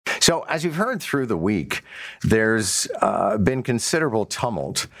So, as you've heard through the week, there's been considerable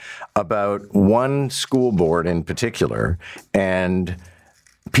tumult about one school board in particular and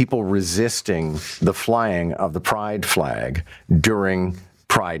people resisting the flying of the pride flag during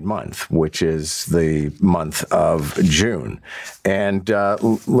Pride Month, which is the month of June. And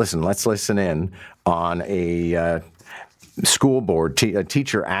let's listen in on a school board, a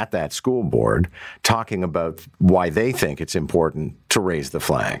teacher at that school board, talking about why they think it's important to raise the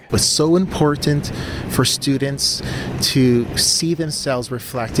flag. It's so important for students to see themselves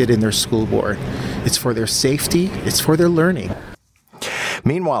reflected in their school board. It's for their safety, it's for their learning.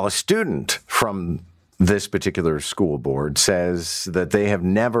 Meanwhile, a student from this particular school board says that they have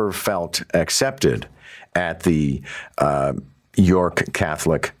never felt accepted at the York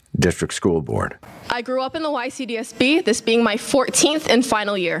Catholic District School Board. I grew up in the YCDSB, this being my 14th and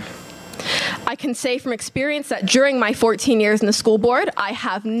final year. I can say from experience that during my 14 years in the school board, I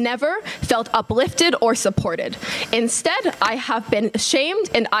have never felt uplifted or supported. Instead, I have been ashamed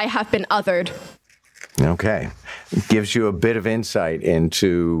and I have been othered. Okay. It gives you a bit of insight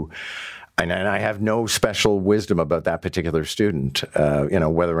into, and I have no special wisdom about that particular student,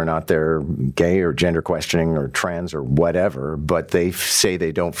 whether or not they're gay or gender questioning or trans or whatever, but they say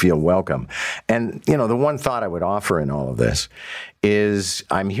they don't feel welcome. And, the one thought I would offer in all of this is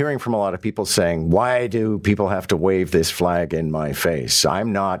I'm hearing from a lot of people saying, why do people have to wave this flag in my face?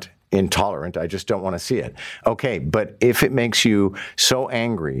 I'm not intolerant. I just don't want to see it. Okay, but if it makes you so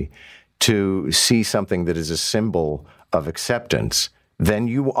angry to see something that is a symbol of acceptance, then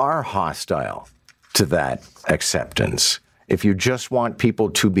you are hostile to that acceptance. If you just want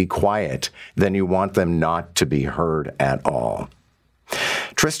people to be quiet, then you want them not to be heard at all.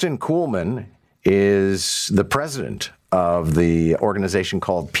 Tristan Coolman is the president of the organization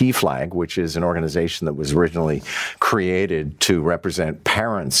called PFlag, which is an organization that was originally created to represent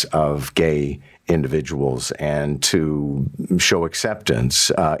parents of gay individuals and to show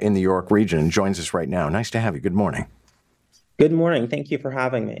acceptance in the York region, and joins us right now. Nice to have you. Good morning. Good morning. Thank you for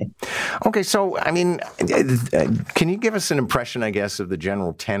having me. Okay, so, can you give us an impression, I guess, of the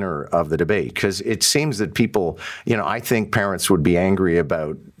general tenor of the debate? Because it seems that people, I think parents would be angry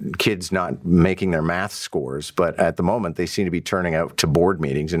about kids not making their math scores, but at the moment they seem to be turning out to board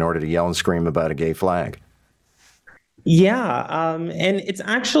meetings in order to yell and scream about a gay flag. Yeah, and it's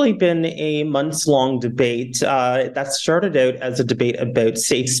actually been a months-long debate that started out as a debate about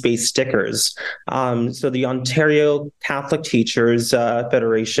safe space stickers. So the Ontario Catholic Teachers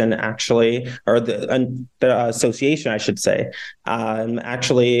Federation, actually, or the association, I should say,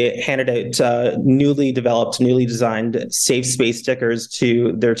 actually handed out newly designed safe space stickers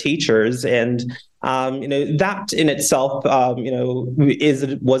to their teachers, and that in itself,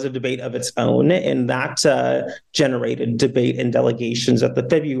 was a debate of its own, and that generated debate and delegations at the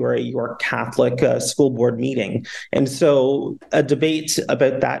February York Catholic School Board meeting. And so a debate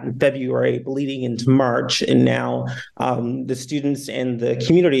about that in February bleeding into March, and now the students and the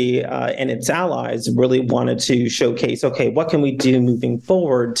community and its allies really wanted to showcase, okay, what can we do moving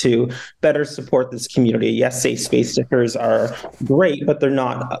forward to better support this community? Yes, safe space stickers are great, but they're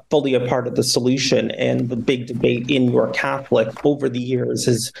not fully a part of the solution. And the big debate in York Catholic over the years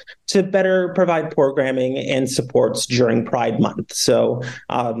is to better provide programming and supports during Pride Month. So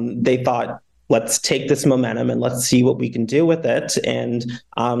they thought, let's take this momentum and let's see what we can do with it. And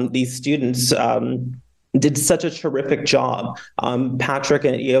these students did such a terrific job. Patrick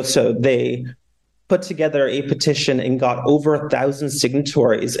and Ioso, they put together a petition and got over 1,000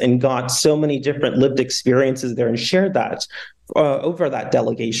 signatories and got so many different lived experiences there and shared that over that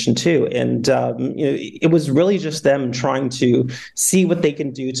delegation too. And it was really just them trying to see what they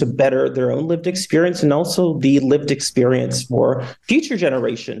can do to better their own lived experience and also the lived experience for future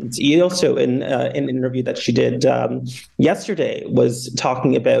generations. He also, in an interview that she did yesterday, was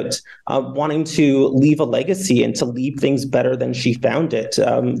talking about wanting to leave a legacy and to leave things better than she found it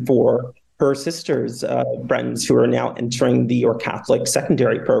for her sister's friends who are now entering the York Catholic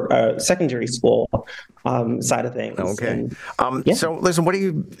secondary school side of things. Okay. So listen, what do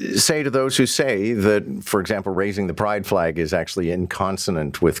you say to those who say that, for example, raising the pride flag is actually in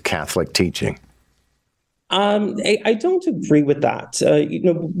consonant with Catholic teaching? I don't agree with that.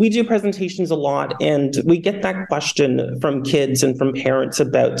 We do presentations a lot, and we get that question from kids and from parents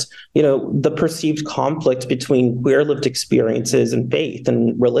about, the perceived conflict between queer lived experiences and faith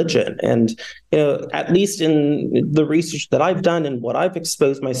and religion. And, at least in the research that I've done and what I've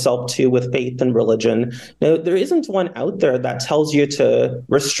exposed myself to with faith and religion, there isn't one out there that tells you to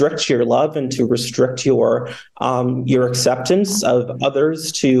restrict your love and to restrict your acceptance of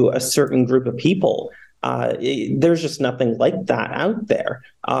others to a certain group of people. There's just nothing like that out there.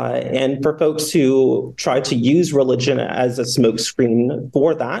 And for folks who try to use religion as a smokescreen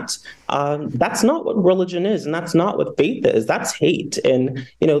for that, that's not what religion is, and that's not what faith is. That's hate, and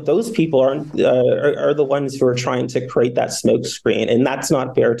those people are the ones who are trying to create that smokescreen, and that's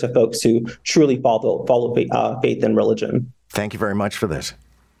not fair to folks who truly follow faith and religion. Thank you very much for this.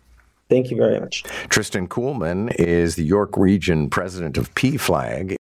 Thank you very much. Tristan Coolman is the York Region president of PFlag.